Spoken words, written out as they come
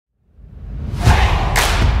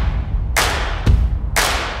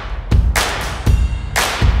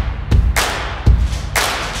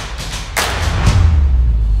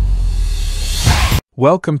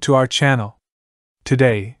Welcome to our channel.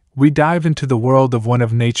 Today, we dive into the world of one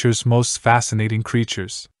of nature's most fascinating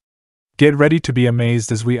creatures. Get ready to be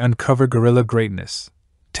amazed as we uncover gorilla greatness.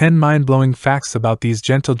 10 mind-blowing facts about these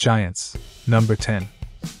gentle giants. Number 10.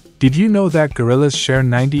 Did you know that gorillas share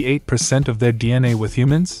 98% of their DNA with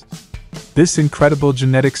humans? This incredible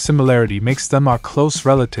genetic similarity makes them our close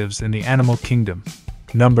relatives in the animal kingdom.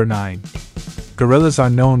 Number 9. Gorillas are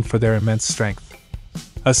known for their immense strength.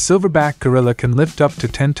 A silverback gorilla can lift up to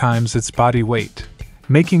 10 times its body weight,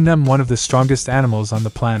 making them one of the strongest animals on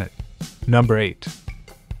the planet. Number 8.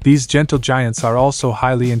 These gentle giants are also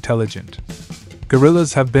highly intelligent.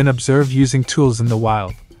 Gorillas have been observed using tools in the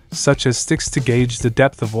wild, such as sticks to gauge the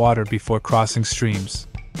depth of water before crossing streams.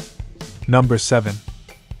 Number 7.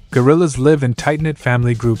 Gorillas live in tight-knit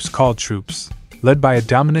family groups called troops, led by a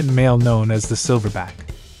dominant male known as the silverback.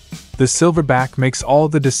 The silverback makes all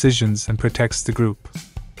the decisions and protects the group.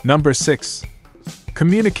 Number 6.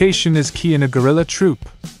 Communication is key in a gorilla troop.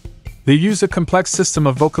 They use a complex system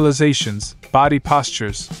of vocalizations, body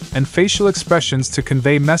postures, and facial expressions to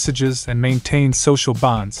convey messages and maintain social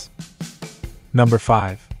bonds. Number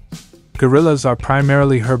 5. Gorillas are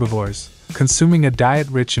primarily herbivores, consuming a diet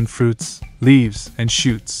rich in fruits, leaves, and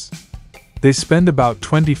shoots. They spend about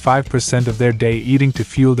 25% of their day eating to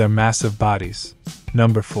fuel their massive bodies.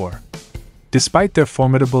 Number 4. Despite their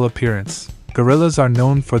formidable appearance, gorillas are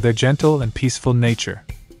known for their gentle and peaceful nature.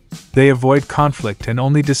 They avoid conflict and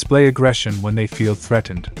only display aggression when they feel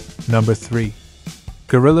threatened. Number 3.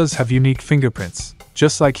 Gorillas have unique fingerprints,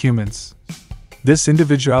 just like humans. This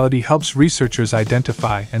individuality helps researchers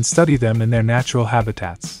identify and study them in their natural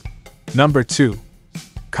habitats. Number 2.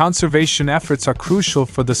 Conservation efforts are crucial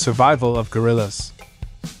for the survival of gorillas.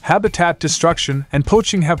 Habitat destruction and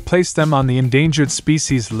poaching have placed them on the endangered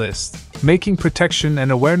species list, making protection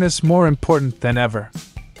and awareness more important than ever.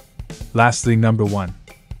 Lastly, number 1.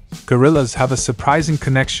 Gorillas have a surprising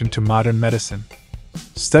connection to modern medicine.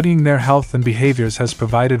 Studying their health and behaviors has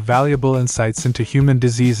provided valuable insights into human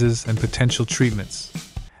diseases and potential treatments.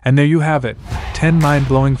 And there you have it, 10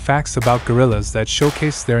 mind-blowing facts about gorillas that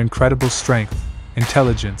showcase their incredible strength,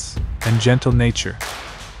 intelligence, and gentle nature.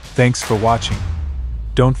 Thanks for watching.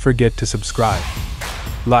 Don't forget to subscribe,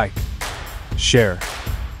 like, share,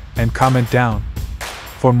 and comment down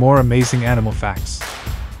for more amazing animal facts.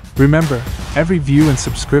 Remember, every view and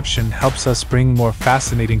subscription helps us bring more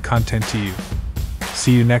fascinating content to you.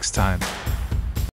 See you next time.